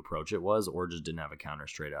best way to approach it was, or just didn't have a counter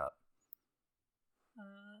straight up.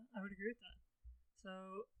 I would agree with that.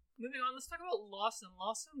 So moving on, let's talk about Lawson.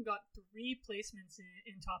 Lawson got 3 placements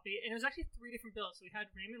in top 8, and it was actually 3 different builds. So we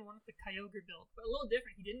had Raymond won with the Kyogre build, but a little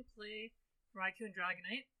different. He didn't play Raikou and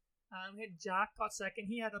Dragonite. We had Jack got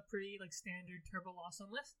second. He had a pretty like standard Turbo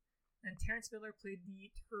Lawson list. And Terrence Miller played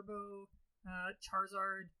the Turbo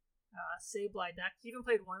Charizard Sableye deck. He even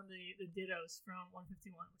played one of the Dittos from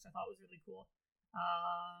 151, which I thought was really cool.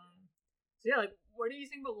 So yeah, like, what do you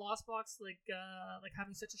think about Lost Box like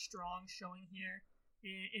having such a strong showing here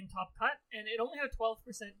in Top Cut? And it only had a 12%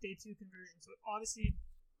 day 2 conversion, so it obviously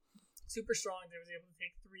super strong. They was able to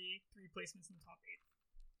take three placements in the top 8.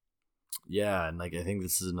 Yeah, and like I think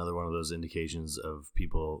this is another one of those indications of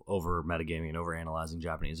people over metagaming and over analyzing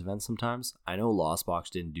Japanese events sometimes. I know Lost Box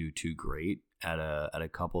didn't do too great at a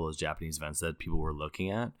couple of those Japanese events that people were looking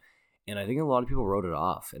at, and I think a lot of people wrote it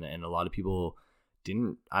off, and a lot of people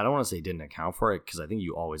didn't, I don't want to say didn't account for it, because I think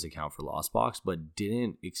you always account for Lost Box, but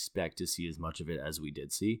didn't expect to see as much of it as we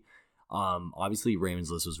did see. Obviously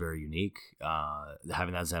Raymond's list was very unique.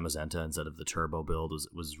 Having that Zamazenta instead of the Turbo build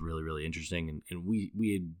was really, really interesting, and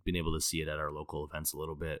we had been able to see it at our local events a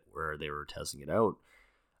little bit where they were testing it out.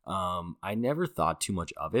 I never thought too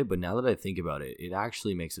much of it, but now that I think about it, it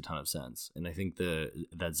actually makes a ton of sense. And I think that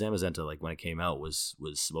Zamazenta, like when it came out, was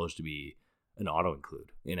supposed to be an auto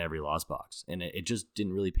include in every Lost Box, and it just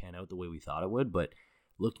didn't really pan out the way we thought it would. But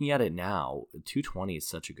looking at it now, 220 is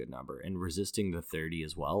such a good number, and resisting the 30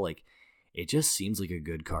 as well, like it just seems like a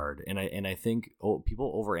good card. And I think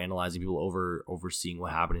people overanalyzing, people overseeing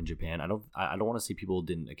what happened in Japan. I don't want to say people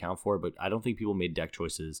didn't account for it, but I don't think people made deck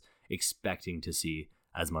choices expecting to see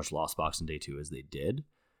as much Lost Box in day 2 as they did.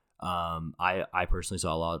 I personally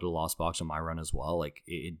saw a lot of the Lost Box on my run as well. Like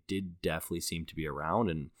it did definitely seem to be around,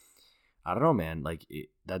 and I don't know, man. Like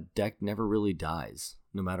that deck never really dies,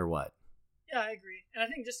 no matter what. Yeah, I agree. And I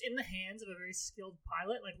think just in the hands of a very skilled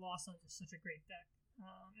pilot, like Lawson is such a great deck.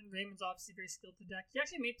 And Raymond's obviously very skilled to deck. He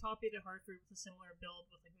actually made top 8 at Hartford with a similar build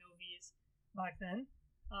with like no Vs back then.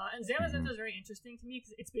 And Zamazenta is very interesting to me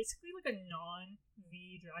because it's basically like a non-V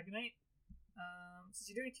Dragonite. Since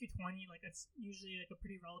you're doing 220, like that's usually like a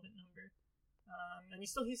pretty relevant number. And he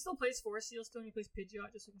still plays Forest Seal Stone. He plays Pidgeot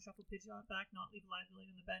just so he can shuffle Pidgeot back, not leave liability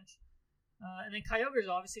on the bench. And then Kyogre is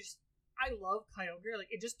obviously just, I love Kyogre. Like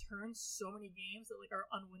it just turns so many games that like are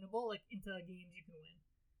unwinnable like into games you can win.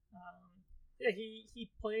 Yeah, he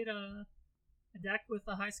played a deck with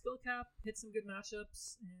a high skill cap, hit some good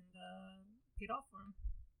matchups, and paid off for him.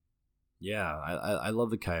 Yeah, I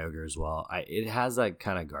love the Kyogre as well. It has that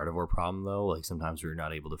kind of Gardevoir problem though. Like sometimes we're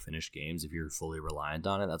not able to finish games if you're fully reliant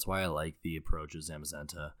on it. That's why I like the approach of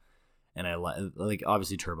Zamazenta. And I like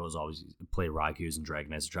obviously Turbo's always play Raikous and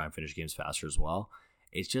Dragonites to try and finish games faster as well.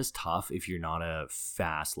 It's just tough if you're not a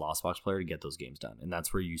fast Lost Box player to get those games done. And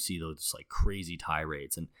that's where you see those like crazy tie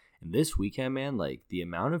rates. And this weekend, man, like the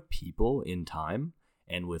amount of people in time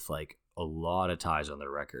and with like a lot of ties on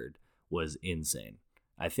their record was insane.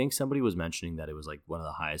 I think somebody was mentioning that it was like one of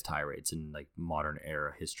the highest tie rates in like modern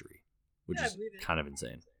era history, which is kind of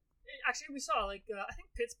insane. Actually, we saw like I think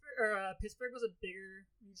Pittsburgh was a bigger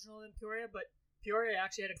regional than Peoria, but Peoria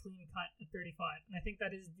actually had a clean cut at 35, and I think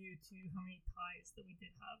that is due to how many ties that we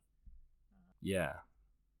did have. Yeah,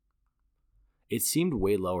 it seemed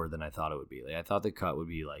way lower than I thought it would be. Like I thought the cut would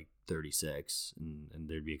be like 36, and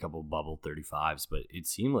there'd be a couple bubble 35s, but it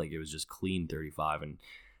seemed like it was just clean 35. And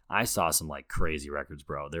I saw some like crazy records,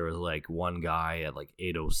 bro. There was like one guy at like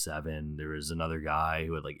 807. There was another guy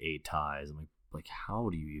who had like 8 ties. I'm like, how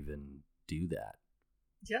do you even do that?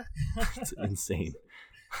 Yeah. It's insane.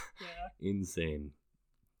 Yeah. Insane.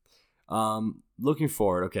 Looking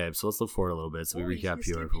forward. Okay, so let's look forward a little bit. So we recap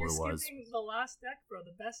Peoria for what it was. The last deck, bro.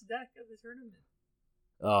 The best deck of the tournament.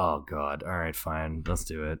 Oh, God. All right, fine. Let's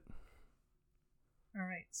do it. All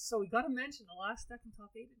right. So we got to mention the last deck in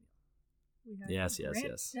top 8. Yes.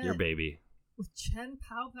 Your baby. With Chen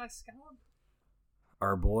Pao Pascal.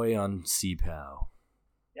 Our boy on CPAO.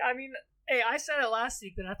 Yeah, I mean, hey, I said it last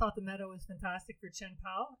week that I thought the meta was fantastic for Chen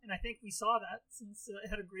Pao, and I think we saw that since it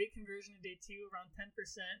had a great conversion in day 2, around 10%.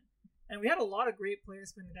 And we had a lot of great players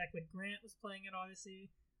playing the deck. Like Grant was playing it, obviously.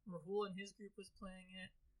 Rahul and his group was playing it.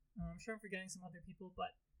 I'm sure I'm forgetting some other people, but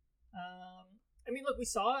I mean, look, we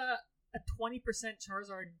saw a 20%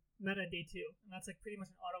 Charizard meta day 2, and that's like pretty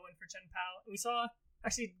much an auto win for Chen Pao. We saw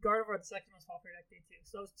Actually, Gardevoir the second most popular deck day 2.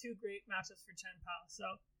 So those two great matchups for Chen Pao. So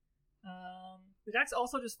the deck's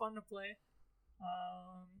also just fun to play.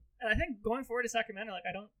 And I think going forward to Sacramento, like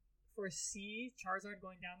I don't foresee Charizard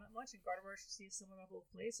going down that much, and Gardevoir should see a similar level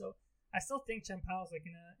of play. So I still think Chen Pao is like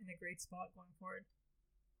in a great spot going forward.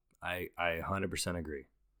 I 100% agree.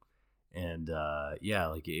 And yeah,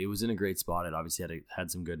 like it was in a great spot. It obviously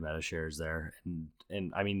had some good meta shares there,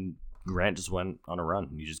 and I mean Grant just went on a run.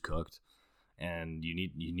 You just cooked, and you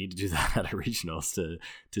need to do that at regionals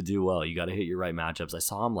to do well. You got to hit your right matchups. I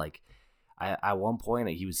saw him like at one point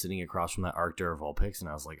he was sitting across from that Arctur Vulpix, and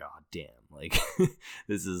I was like, oh damn, like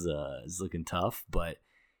this is looking tough. But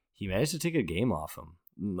he managed to take a game off him.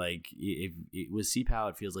 Like if it was CPOW,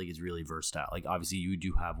 it feels like it's really versatile. Like obviously you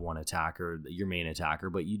do have one attacker, your main attacker,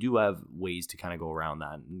 but you do have ways to kind of go around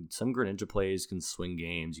that. And some Greninja plays can swing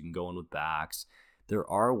games. You can go in with backs. There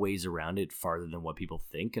are ways around it farther than what people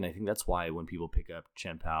think, and I think that's why when people pick up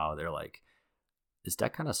Chen Pao, they're like, this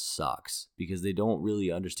deck kind of sucks, because they don't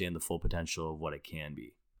really understand the full potential of what it can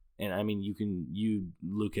be. And I mean, you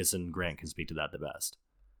Lucas and Grant can speak to that the best.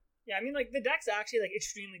 Yeah, I mean, like, the deck's actually, like,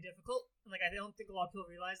 extremely difficult. Like, I don't think a lot of people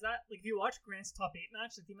realize that. Like, if you watch Grant's top 8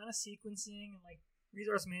 match, like, the amount of sequencing and, like,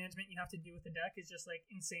 resource management you have to do with the deck is just, like,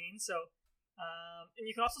 insane. So, and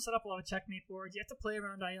you can also set up a lot of checkmate boards. You have to play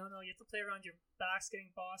around Iono. You have to play around your backs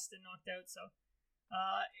getting bossed and knocked out. So,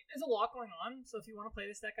 there's a lot going on. So, if you want to play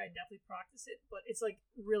this deck, I definitely practice it. But it's, like,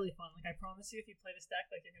 really fun. Like, I promise you, if you play this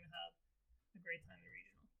deck, like, you're going to have a great time in the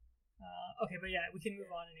regional. Okay, but yeah, we can move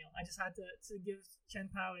on, Aneil. I just had to give Chen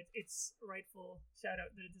Pao its rightful shout out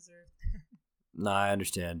that it deserved. No, I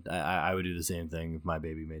understand. I would do the same thing if my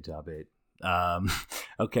baby made top 8.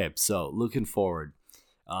 Okay, so looking forward,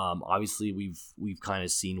 obviously we've kind of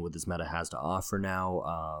seen what this meta has to offer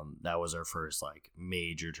now. That was our first like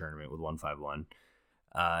major tournament with 151.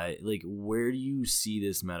 Like where do you see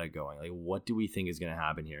this meta going? Like what do we think is going to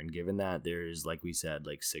happen here? And given that there's, like we said,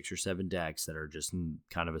 like 6 or 7 decks that are just in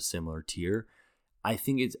kind of a similar tier, I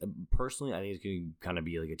think it's personally, I think it's going to kind of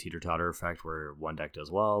be like a teeter-totter effect where one deck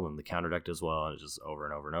does well and the counter deck does well, and it's just over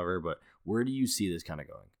and over and over. But where do you see this kind of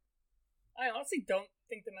going? I honestly don't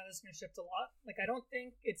think the meta is going to shift a lot. Like I don't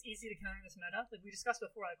think it's easy to counter this meta. Like we discussed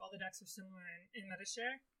before, like all the decks are similar in meta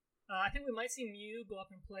share. I think we might see Mew go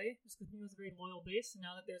up in play, just because Mew is a very loyal base, and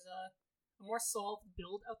now that there's a more solved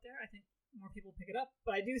build out there, I think more people pick it up.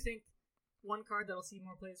 But I do think one card that'll see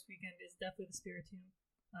more play this weekend is definitely the Spiritomb.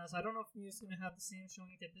 So I don't know if Mew's going to have the same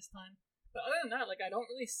showing it did this time. But other than that, like I don't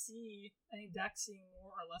really see any deck seeing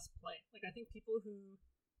more or less play. Like I think people who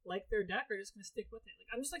like their deck are just going to stick with it.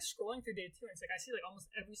 Like I'm just like scrolling through day 2, and it's like I see like almost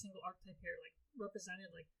every single archetype here like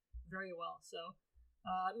represented like very well. So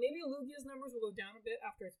maybe Lugia's numbers will go down a bit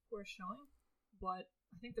after its poor showing, but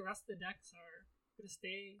I think the rest of the decks are going to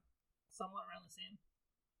stay somewhat around the same.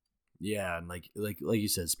 Yeah, and like you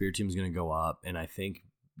said, Spiritomb is going to go up, and I think,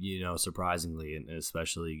 you know, surprisingly, and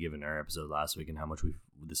especially given our episode last week and how much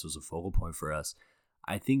this was a focal point for us,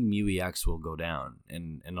 I think Mew EX will go down,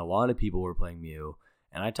 and a lot of people were playing Mew,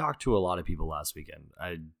 and I talked to a lot of people last weekend.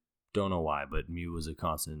 I don't know why, but Mew was a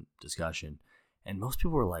constant discussion. And most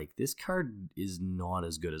people were like, this card is not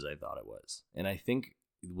as good as I thought it was. And I think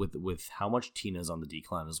with how much Tina's on the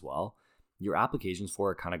decline as well, your applications for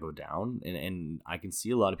it kind of go down. And I can see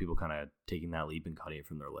a lot of people kind of taking that leap and cutting it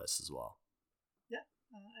from their list as well. Yeah,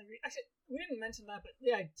 I agree. Actually, we didn't mention that, but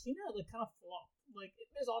yeah, Tina like kind of flopped. Like,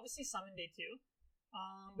 there's obviously some in day 2.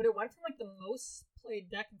 But it went from like the most played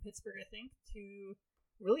deck in Pittsburgh, I think, to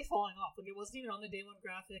really falling off. Like, it wasn't even on the day 1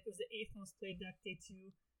 graphic. It was the 8th most played deck day 2.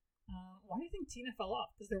 Why do you think Tina fell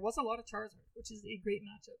off? Because there was a lot of Charizard, which is a great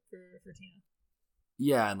matchup for Tina.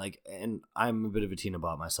 Yeah, and I'm a bit of a Tina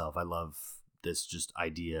bot myself. I love this just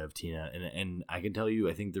idea of Tina, and I can tell you,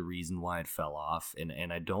 I think the reason why it fell off,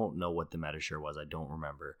 and I don't know what the meta share was. I don't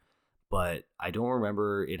remember, but I don't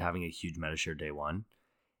remember it having a huge meta share day 1,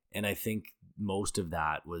 and I think most of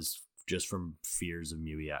that was just from fears of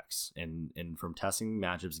Mew EX and from testing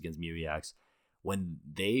matchups against Mew EX. When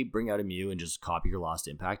they bring out a Mew and just copy your Lost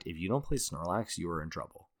Impact, if you don't play Snorlax, you are in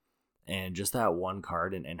trouble. And just that one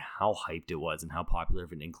card and how hyped it was and how popular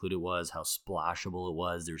of an include it was, how splashable it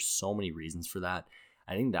was, there's so many reasons for that.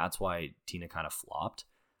 I think that's why Tina kind of flopped.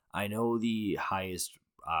 I know the highest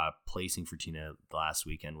placing for Tina last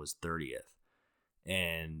weekend was 30th.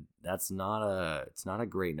 And it's not a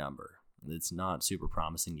great number. It's not super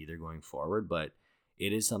promising either going forward, but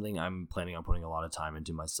it is something I'm planning on putting a lot of time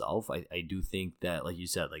into myself. I do think that, like you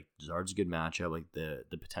said, like Zard's a good matchup. Like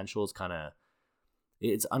the potential is kind of,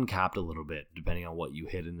 it's uncapped a little bit depending on what you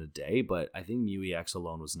hit in the day. But I think MUEX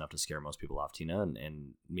alone was enough to scare most people off, Tina.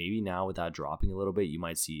 And maybe now with that dropping a little bit, you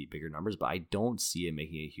might see bigger numbers, but I don't see it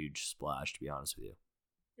making a huge splash, to be honest with you.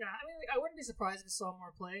 Yeah, I mean, like, I wouldn't be surprised if it saw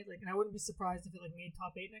more play, like, and I wouldn't be surprised if it like made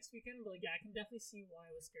top 8 next weekend. But like, yeah, I can definitely see why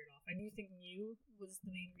it was scared off. I do think Mew was the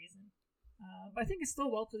main reason, but I think it's still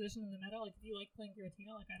well positioned in the meta. Like, if you like playing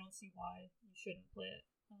Giratina, like, I don't see why you shouldn't play it.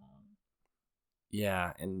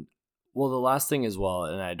 Yeah, and well, the last thing as well,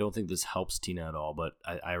 and I don't think this helps Tina at all, but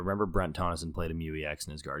I remember Brent Tonneson played a MUEX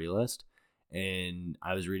in his Guardia list, and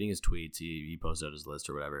I was reading his tweets. He posted out his list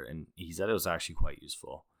or whatever, and he said it was actually quite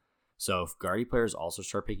useful. So if Guardy players also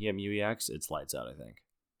start picking up MUEX, it's lights out, I think.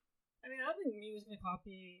 I mean, I don't think Mew is going to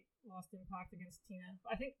copy Lost Impact against Tina.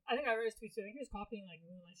 I think I read his tweets. I think he was copying like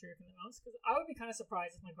Moonlight Shuriken the most, because I would be kind of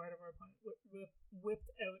surprised if my Gardevoir opponent whipped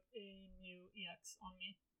out a new EX on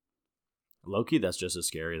me. Low-key, that's just as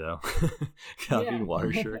scary, though. Copying Water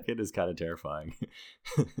Shuriken is kind of terrifying.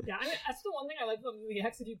 Yeah, I mean, that's the one thing I like about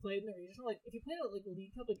MUEX. If you played in the regional, like, if you played at, like, a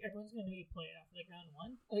League Cup, like, everyone's going to know you play it after, like, round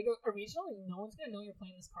 1. Like, a regional, like, no one's going to know you're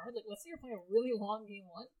playing this card. Like, let's say you're playing a really long game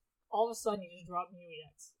 1, all of a sudden you just drop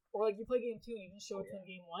MUEX. Or, like, you play game 2 and you just show it to in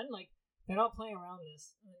game 1, like, they're not playing around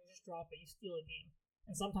this, and then you just drop it, you steal a game.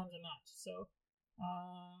 And sometimes a match, so...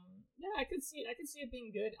 yeah, I could see it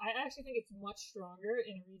being good. I actually think it's much stronger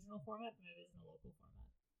in a regional format than it is in a local format.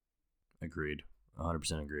 Agreed.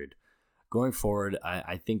 100% agreed. Going forward,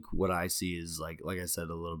 I think what I see is, like I said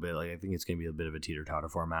a little bit, like, I think it's going to be a bit of a teeter-totter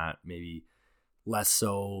format. Maybe less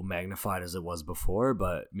so magnified as it was before,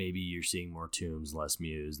 but maybe you're seeing more Tombs, less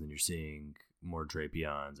Mews, than you're seeing more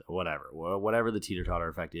Drapions, whatever the teeter-totter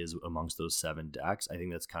effect is amongst those 7 decks. I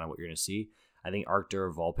think that's kind of what you're going to see. I think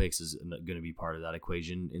Arctur Vulpix is going to be part of that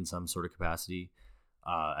equation in some sort of capacity.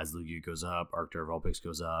 As Lugia goes up, Arctur Vulpix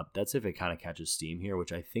goes up. That's if it kind of catches steam here,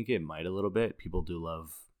 which I think it might a little bit. People do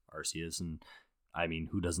love Arceus, and I mean,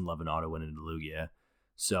 who doesn't love an auto win into Lugia?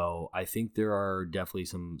 So I think there are definitely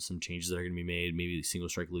some changes that are going to be made. Maybe single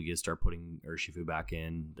strike Lugia start putting Urshifu back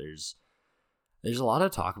in. There's a lot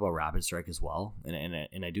of talk about Rapid Strike as well,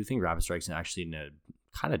 and I do think Rapid Strike's actually in a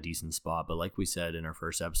kind of decent spot, but like we said in our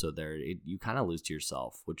first episode there, you kind of lose to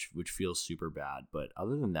yourself, which feels super bad. But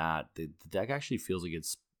other than that, the deck actually feels like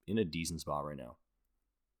it's in a decent spot right now.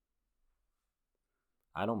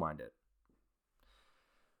 I don't mind it.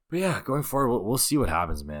 But yeah, going forward, we'll see what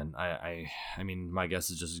happens, man. I mean, my guess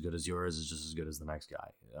is just as good as yours, is just as good as the next guy.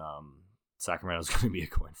 Sacramento's going to be a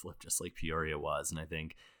coin flip, just like Peoria was, and I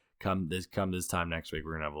think come this time next week,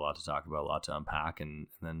 we're gonna have a lot to talk about, a lot to unpack, and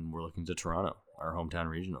then we're looking to Toronto, our hometown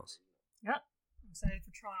regionals. Yeah, I'm excited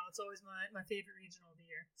for Toronto. It's always my favorite regional of the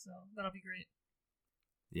year, so that'll be great.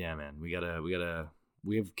 Yeah, man, we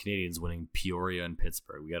have Canadians winning Peoria and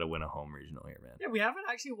Pittsburgh. We gotta win a home regional here, man. Yeah, we haven't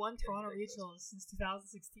actually won Toronto regionals since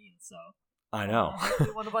 2016, so I know.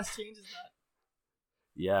 Hopefully one of us changes that.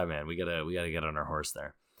 Yeah, man, we gotta get on our horse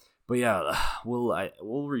there. But yeah,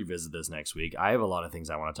 we'll revisit this next week. I have a lot of things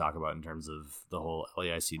I want to talk about in terms of the whole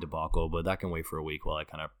LAIC debacle, but that can wait for a week while I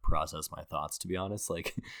kind of process my thoughts, to be honest.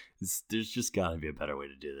 Like, there's just got to be a better way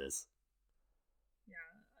to do this. Yeah,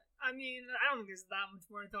 I mean, I don't think there's that much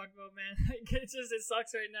more to talk about, man. Like, it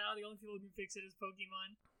sucks right now. The only people who can fix it is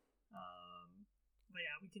Pokemon. But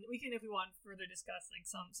yeah, we can if we want further discuss like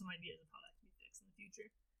some ideas of how that can be fixed in the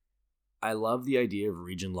future. I love the idea of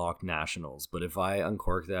region locked nationals, but if I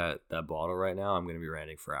uncork that bottle right now, I'm going to be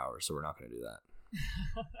ranting for hours, so we're not going to do that.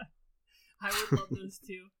 I would love those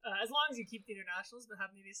too. As long as you keep the internationals, but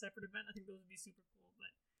have maybe a separate event, I think those would be super cool.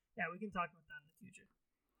 But yeah, we can talk about that in the future.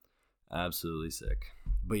 Absolutely sick.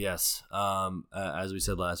 But yes, as we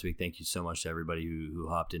said last week, thank you so much to everybody who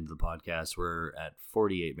hopped into the podcast. We're at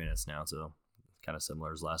 48 minutes now, so kind of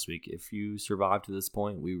similar as last week. If you survived to this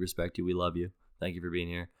point, we respect you. We love you. Thank you for being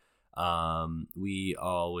here. We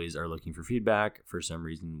always are looking for feedback. For some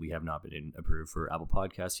reason, we have not been approved for Apple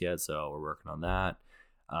Podcasts yet, so we're working on that.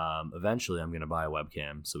 Eventually, I'm going to buy a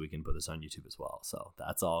webcam so we can put this on YouTube as well. So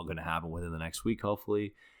that's all going to happen within the next week,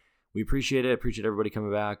 hopefully. We appreciate it. Appreciate everybody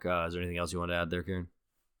coming back. Is there anything else you want to add there, Kieran?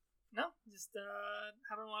 No, just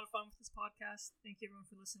having a lot of fun with this podcast. Thank you everyone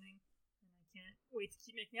for listening, and I can't wait to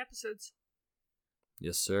keep making episodes.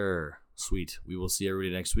 Yes, sir. Sweet. We will see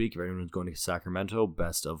everybody next week. If everyone's going to Sacramento,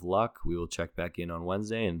 best of luck. We will check back in on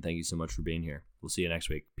Wednesday, and thank you so much for being here. We'll see you next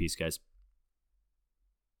week. Peace, guys.